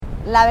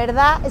La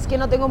verdad es que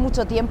no tengo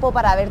mucho tiempo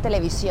para ver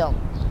televisión.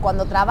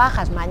 Cuando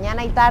trabajas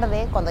mañana y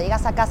tarde, cuando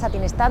llegas a casa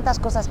tienes tantas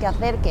cosas que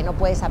hacer que no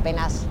puedes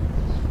apenas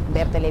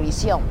ver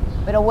televisión.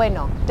 Pero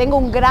bueno, tengo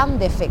un gran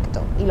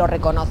defecto y lo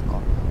reconozco.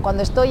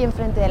 Cuando estoy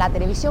enfrente de la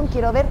televisión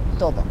quiero ver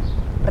todo.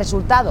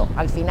 Resultado,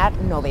 al final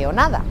no veo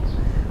nada.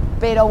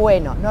 Pero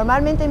bueno,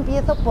 normalmente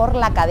empiezo por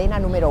la cadena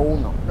número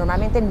 1.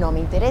 Normalmente no me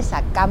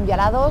interesa, cambio a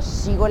la 2,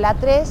 sigo en la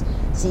 3,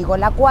 sigo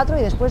en la 4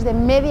 y después de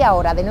media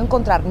hora de no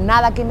encontrar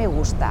nada que me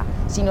gusta,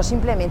 sino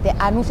simplemente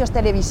anuncios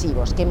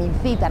televisivos que me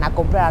incitan a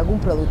comprar algún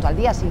producto al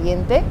día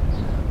siguiente,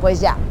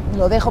 pues ya,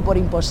 lo dejo por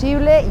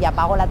imposible y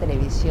apago la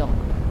televisión.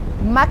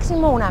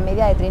 Máximo una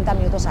media de 30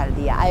 minutos al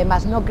día.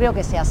 Además, no creo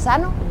que sea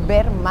sano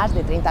ver más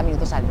de 30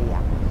 minutos al día.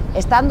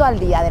 Estando al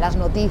día de las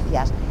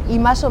noticias y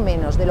más o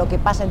menos de lo que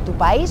pasa en tu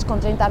país, con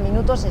 30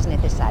 minutos es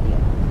necesario.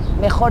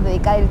 Mejor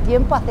dedicar el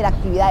tiempo a hacer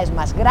actividades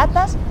más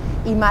gratas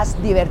y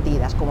más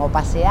divertidas, como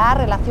pasear,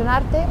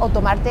 relacionarte o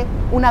tomarte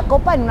una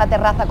copa en una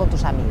terraza con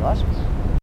tus amigos.